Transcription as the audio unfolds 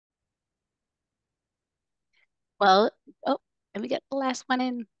Well, oh, let me get the last one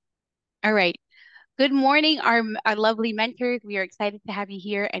in. All right. Good morning, our lovely mentors. We are excited to have you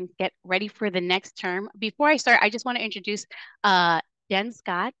here and get ready for the next term. Before I start, I just want to introduce uh, Jen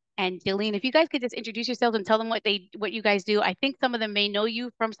Scott and Jillian. If you guys could just introduce yourselves and tell them what you guys do. I think some of them may know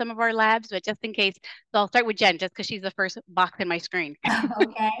you from some of our labs, but just in case, so I'll start with Jen just because she's the first box in my screen.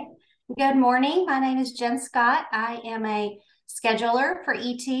 Okay. Good morning. My name is Jen Scott. I am a scheduler for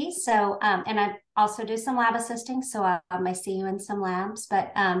ET. And I also do some lab assisting. I may see you in some labs,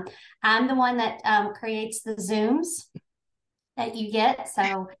 but I'm the one that creates the Zooms that you get.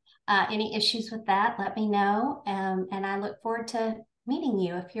 Any issues with that, let me know. And I look forward to meeting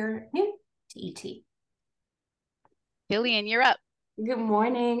you if you're new to ET. Jillian, you're up. Good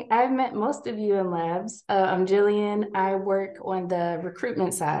morning. I've met most of you in labs. I'm Jillian. I work on the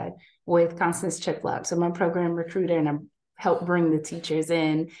recruitment side with Constance Chiplock. So I'm a program recruiter and I help bring the teachers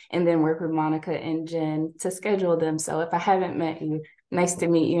in and then work with Monica and Jen to schedule them. So if I haven't met you, nice to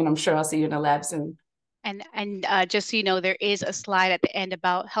meet you, and I'm sure I'll see you in the lab soon. And just so you know, there is a slide at the end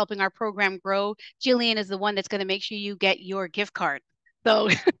about helping our program grow. Jillian is the one that's going to make sure you get your gift card. So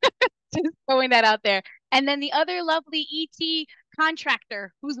just throwing that out there. And then the other lovely ET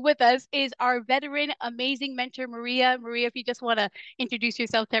contractor who's with us is our veteran, amazing mentor, Maria. Maria, if you just want to introduce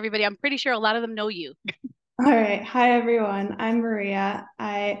yourself to everybody, I'm pretty sure a lot of them know you. All right. Hi, everyone. I'm Maria.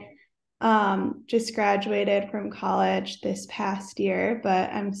 I just graduated from college this past year,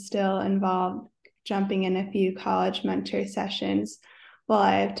 but I'm still involved jumping in a few college mentor sessions while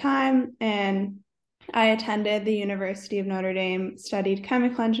I have time. And I attended the University of Notre Dame, studied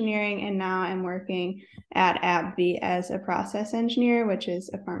chemical engineering, and now I'm working at AbbVie as a process engineer, which is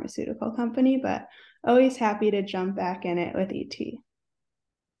a pharmaceutical company, but always happy to jump back in it with ET.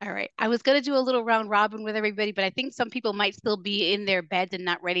 All right. I was going to do a little round robin with everybody, but I think some people might still be in their beds and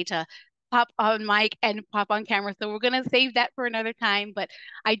not ready to pop on mic and pop on camera. So we're going to save that for another time. But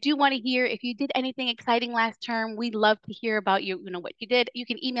I do want to hear if you did anything exciting last term. We'd love to hear about what you did. You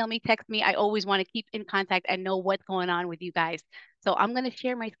can email me, text me. I always want to keep in contact and know what's going on with you guys. So I'm going to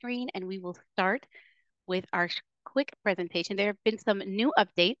share my screen and we will start with our quick presentation. There have been some new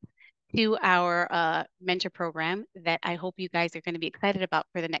updates to our mentor program that I hope you guys are going to be excited about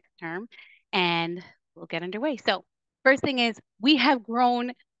for the next term. And we'll get underway. So first thing is we have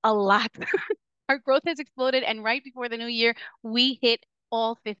grown a lot. Our growth has exploded. And right before the new year, we hit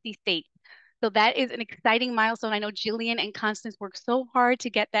all 50 states. So that is an exciting milestone. I know Jillian and Constance worked so hard to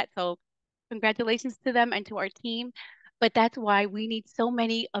get that. So congratulations to them and to our team. But that's why we need so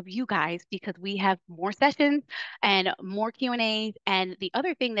many of you guys because we have more sessions and more Q&As. And the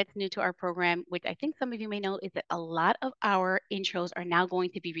other thing that's new to our program, which I think some of you may know, is that a lot of our intros are now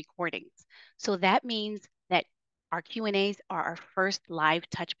going to be recordings. So that means that our Q&As are our first live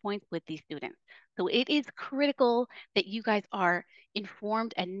touch points with these students. So it is critical that you guys are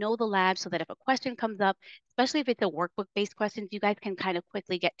informed and know the lab so that if a question comes up, especially if it's a workbook-based questions, you guys can kind of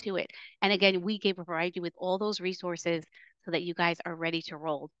quickly get to it. And again, we provide you with all those resources so that you guys are ready to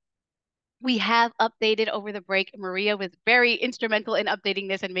roll. We have updated over the break. Maria was very instrumental in updating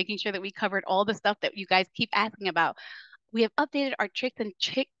this and making sure that we covered all the stuff that you guys keep asking about. We have updated our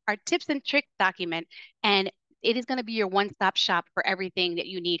our tips and tricks document, and it is going to be your one-stop shop for everything that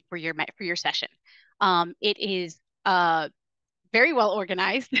you need for your session. It is very well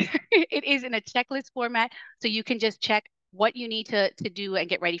organized. It is in a checklist format, so you can just check what you need to do and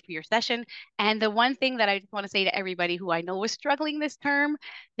get ready for your session. And the one thing that I just want to say to everybody who I know was struggling this term,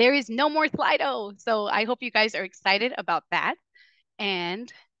 there is no more Slido. So I hope you guys are excited about that.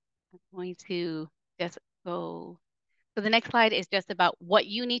 And I'm going to just go. So the next slide is just about what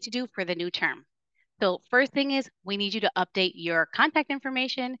you need to do for the new term. So first thing is we need you to update your contact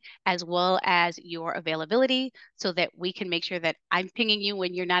information as well as your availability so that we can make sure that I'm pinging you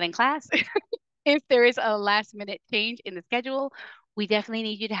when you're not in class. If there is a last minute change in the schedule, we definitely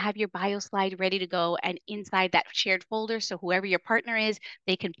need you to have your bio slide ready to go and inside that shared folder. So whoever your partner is,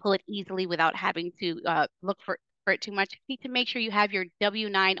 they can pull it easily without having to look for it too much. You need to make sure you have your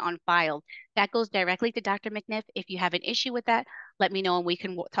W-9 on file. That goes directly to Dr. McNiff. If you have an issue with that, let me know and we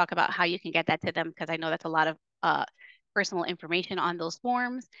can talk about how you can get that to them because I know that's a lot of personal information on those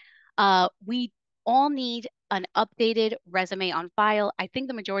forms. We all need an updated resume on file. I think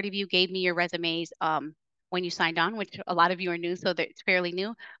the majority of you gave me your resumes when you signed on, which a lot of you are new, so that it's fairly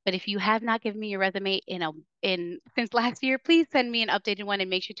new. But if you have not given me your resume in since last year, please send me an updated one and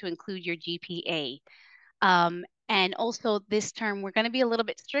make sure to include your GPA. And also this term, we're going to be a little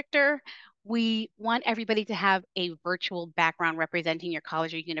bit stricter. We want everybody to have a virtual background representing your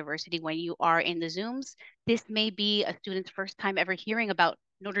college or university when you are in the Zooms. This may be a student's first time ever hearing about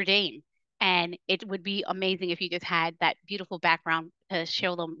Notre Dame. And it would be amazing if you just had that beautiful background to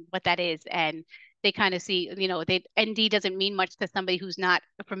show them what that is. And they kind of see, ND doesn't mean much to somebody who's not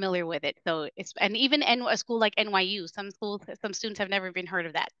familiar with it. So and even a school like NYU, some students have never even heard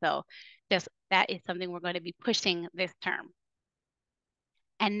of that. So just that is something we're going to be pushing this term.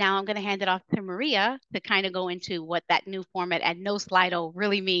 And now I'm going to hand it off to Maria to kind of go into what that new format and no Slido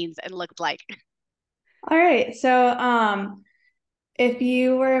really means and looks like. All right. So if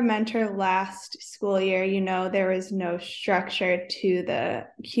you were a mentor last school year, there was no structure to the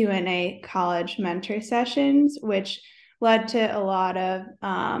Q&A college mentor sessions, which led to a lot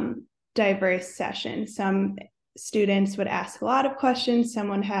of diverse sessions. Some students would ask a lot of questions,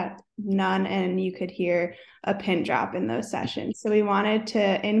 someone had none, and you could hear a pin drop in those sessions. So we wanted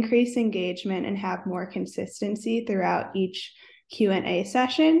to increase engagement and have more consistency throughout each Q&A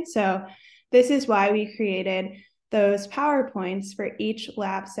session. So this is why we created those PowerPoints for each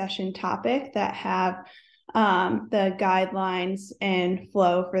lab session topic that have the guidelines and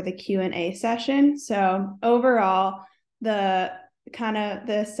flow for the Q&A session. So overall, the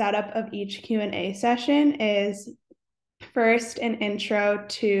setup of each Q&A session is first an intro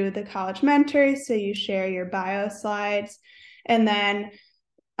to the college mentors. So you share your bio slides, and then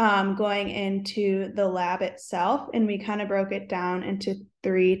going into the lab itself. And we kind of broke it down into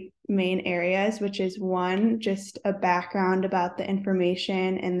 3 main areas, which is 1, just a background about the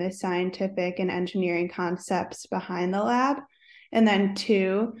information and the scientific and engineering concepts behind the lab. And then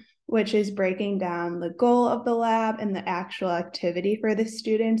 2, which is breaking down the goal of the lab and the actual activity for the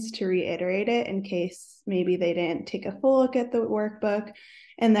students to reiterate it in case maybe they didn't take a full look at the workbook.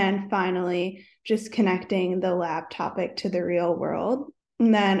 And then finally, just connecting the lab topic to the real world.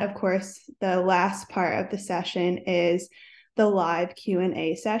 And then, of course, the last part of the session is the live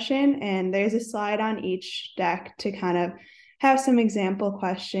Q&A session. And there's a slide on each deck to kind of have some example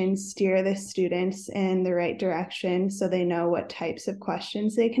questions, steer the students in the right direction so they know what types of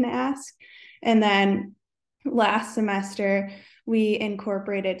questions they can ask. And then last semester, we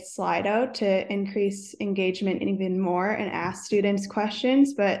incorporated Slido to increase engagement even more and ask students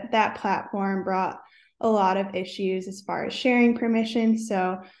questions, but that platform brought a lot of issues as far as sharing permission.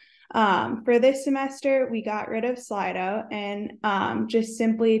 So for this semester, we got rid of Slido and just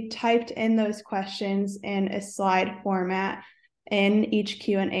simply typed in those questions in a slide format in each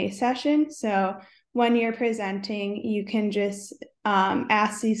Q&A session. So when you're presenting, you can just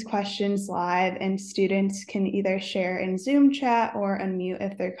ask these questions live, and students can either share in Zoom chat or unmute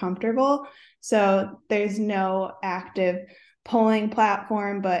if they're comfortable. So there's no active polling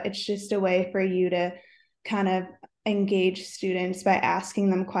platform, but it's just a way for you to kind of engage students by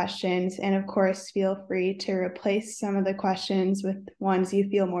asking them questions. And of course, feel free to replace some of the questions with ones you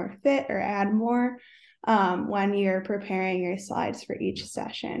feel more fit or add more when you're preparing your slides for each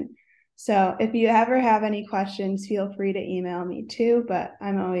session. So if you ever have any questions, feel free to email me too, but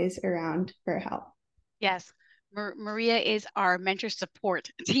I'm always around for help. Yes. Maria is our mentor support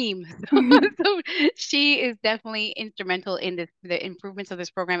team. So she is definitely instrumental in the improvements of this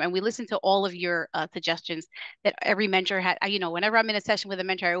program. And we listen to all of your suggestions that every mentor had. Whenever I'm in a session with a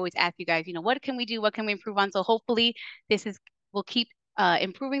mentor, I always ask you guys, what can we do? What can we improve on? So hopefully we'll keep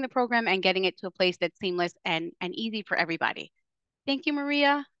improving the program and getting it to a place that's seamless and easy for everybody. Thank you,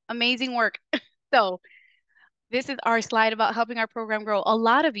 Maria. Amazing work. So this is our slide about helping our program grow. A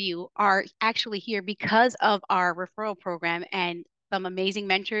lot of you are actually here because of our referral program, and some amazing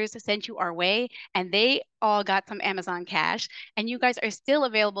mentors sent you our way, and they all got some Amazon cash, and you guys are still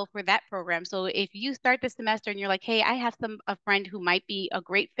available for that program. So if you start the semester and you're like, hey, I have a friend who might be a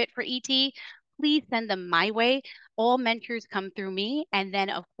great fit for ET, please send them my way. All mentors come through me. And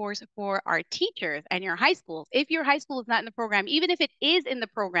then, of course, for our teachers and your high schools, if your high school is not in the program, even if it is in the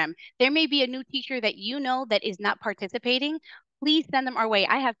program, there may be a new teacher that you know that is not participating. Please send them our way.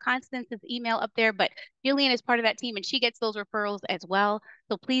 I have Constance's email up there, but Jillian is part of that team and she gets those referrals as well.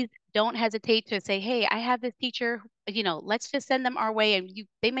 So please don't hesitate to say, hey, I have this teacher, let's just send them our way. And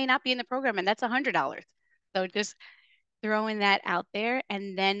they may not be in the program, and that's $100. So just throwing that out there.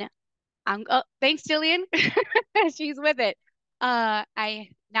 And then thanks, Jillian. She's with it. Now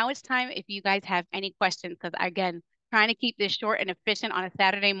it's time if you guys have any questions, because again, trying to keep this short and efficient on a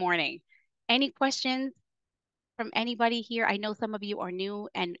Saturday morning. Any questions from anybody here? I know some of you are new,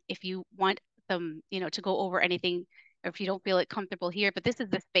 and if you want some, to go over anything, or if you don't feel it comfortable here, but this is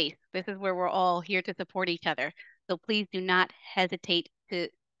the space. This is where we're all here to support each other. So please do not hesitate to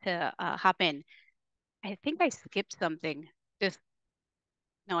hop in. I think I skipped something.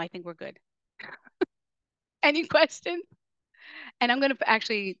 No, I think we're good. Any questions? And I'm going to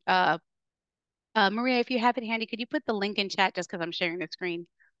actually, Maria, if you have it handy, could you put the link in chat just because I'm sharing the screen?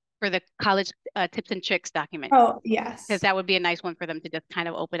 for the college tips and tricks document? Oh, yes. Because that would be a nice one for them to just kind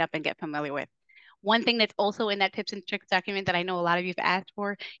of open up and get familiar with. One thing that's also in that tips and tricks document that I know a lot of you have asked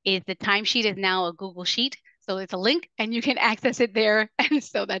for is the timesheet is now a Google Sheet. So it's a link and you can access it there. And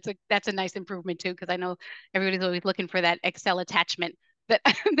so that's a nice improvement too, because I know everybody's always looking for that Excel attachment that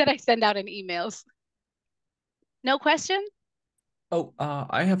that I send out in emails. No question? Oh,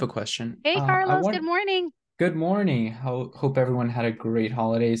 I have a question. Hey, Carlos, good morning. Good morning. Hope everyone had a great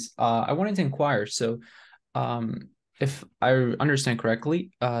holidays. I wanted to inquire. So, if I understand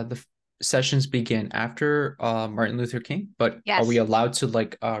correctly, the sessions begin after Martin Luther King, but are we Yes. allowed to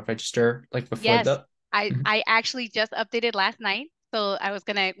like register like before Yes, the? I actually just updated last night. So I was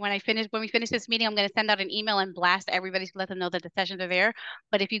gonna when we finish this meeting, I'm gonna send out an email and blast everybody to let them know that the sessions are there.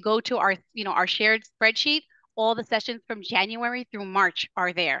 But if you go to our, our shared spreadsheet, all the sessions from January through March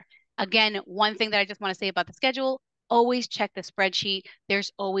are there. Again, one thing that I just want to say about the schedule, always check the spreadsheet. There's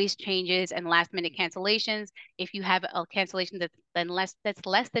always changes and last minute cancellations. If you have a cancellation that's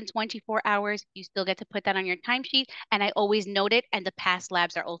less than 24 hours, you still get to put that on your timesheet. And I always note it, and the past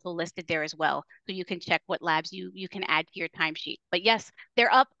labs are also listed there as well. So you can check what labs you can add to your timesheet. But yes,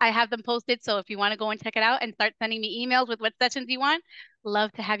 they're up. I have them posted. So if you want to go and check it out and start sending me emails with what sessions you want,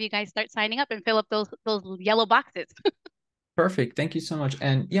 love to have you guys start signing up and fill up those yellow boxes. Perfect. Thank you so much.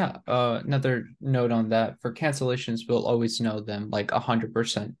 And yeah, another note on that for cancellations, we'll always know them like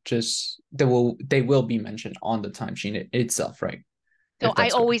 100%. Just they will be mentioned on the timesheet itself, right? So If I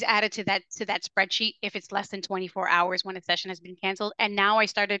that's correct. always add it to that spreadsheet if it's less than 24 hours when a session has been canceled. And now I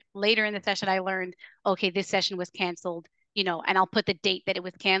started later in the session, I learned, okay, this session was canceled, and I'll put the date that it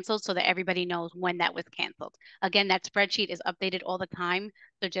was canceled so that everybody knows when that was canceled. Again, that spreadsheet is updated all the time.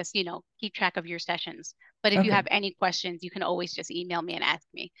 So just, keep track of your sessions. But if you Okay. have any questions, you can always just email me and ask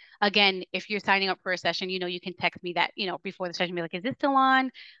me. Again, if you're signing up for a session, you can text me that, before the session, be like, is this still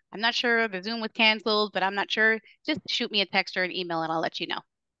on? I'm not sure. The Zoom was canceled, but I'm not sure. Just shoot me a text or an email and I'll let you know.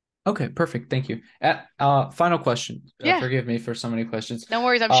 Okay, perfect. Thank you. Final question. Yeah. Forgive me for so many questions. No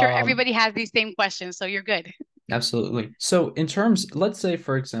worries. I'm sure everybody has these same questions, so you're good. Absolutely. So in terms, let's say,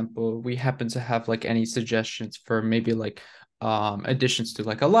 for example, we happen to have like any suggestions for maybe like additions to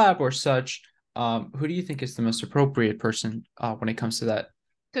like a lab or such. Who do you think is the most appropriate person when it comes to that?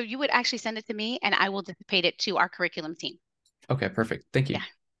 So you would actually send it to me and I will dissipate it to our curriculum team. Okay, perfect. Thank you. Yeah,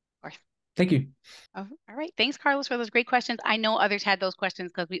 of course. Thank you. Oh, all right. Thanks, Carlos, for those great questions. I know others had those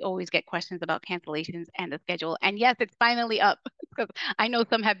questions because we always get questions about cancellations and the schedule. And yes, it's finally up because I know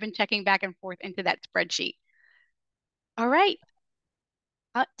some have been checking back and forth into that spreadsheet. All right.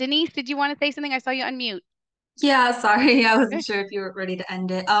 Denise, did you want to say something? I saw you unmute. Yeah, sorry, I wasn't sure if you were ready to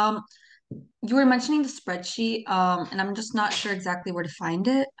end it. You were mentioning the spreadsheet, and I'm just not sure exactly where to find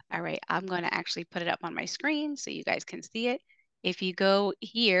it. All right, I'm going to actually put it up on my screen so you guys can see it. If you go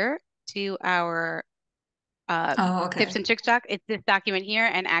here to our tips and tricks doc, it's this document here.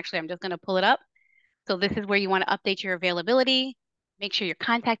 And actually, I'm just going to pull it up. So this is where you want to update your availability. Make sure your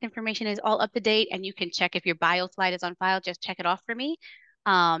contact information is all up to date. And you can check if your bio slide is on file. Just check it off for me.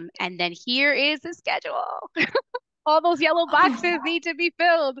 And then here is the schedule. All those yellow boxes need to be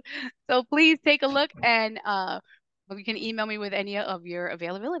filled. So please take a look and you can email me with any of your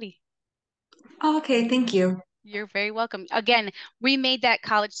availability. Oh, okay, thank you. You're very welcome. Again, we made that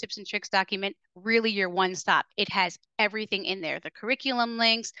college tips and tricks document really your one stop. It has everything in there, the curriculum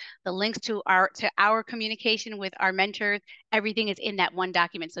links, the links to our communication with our mentors. Everything is in that one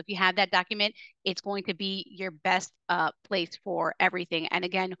document. So if you have that document, it's going to be your best place for everything. And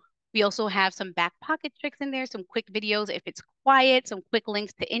again, we also have some back pocket tricks in there, some quick videos if it's quiet, some quick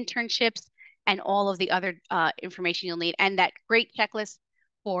links to internships, and all of the other information you'll need. And that great checklist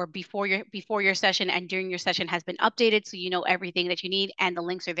for before your session and during your session has been updated, so you know everything that you need, and the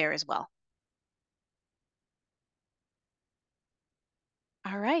links are there as well.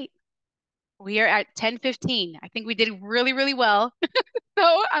 All right. We are at 10:15. I think we did really, really well.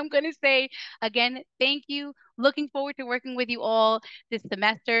 So I'm going to say again, thank you. Looking forward to working with you all this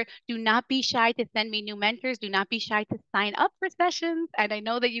semester. Do not be shy to send me new mentors. Do not be shy to sign up for sessions. And I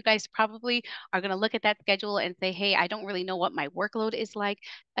know that you guys probably are going to look at that schedule and say, hey, I don't really know what my workload is like.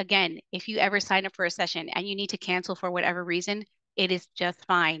 Again, if you ever sign up for a session and you need to cancel for whatever reason, it is just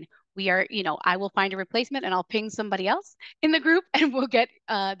fine. We are, I will find a replacement and I'll ping somebody else in the group and we'll get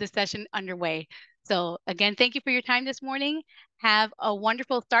the session underway. So again, thank you for your time this morning. Have a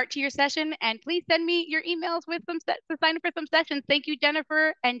wonderful start to your session, and please send me your emails with to sign up for some sessions. Thank you,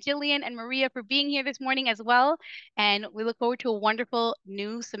 Jennifer and Jillian and Maria, for being here this morning as well. And we look forward to a wonderful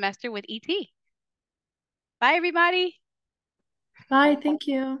new semester with ET. Bye, everybody. Bye. Thank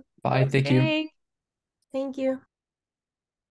you. Bye. Thank you. Thanks. Thank you.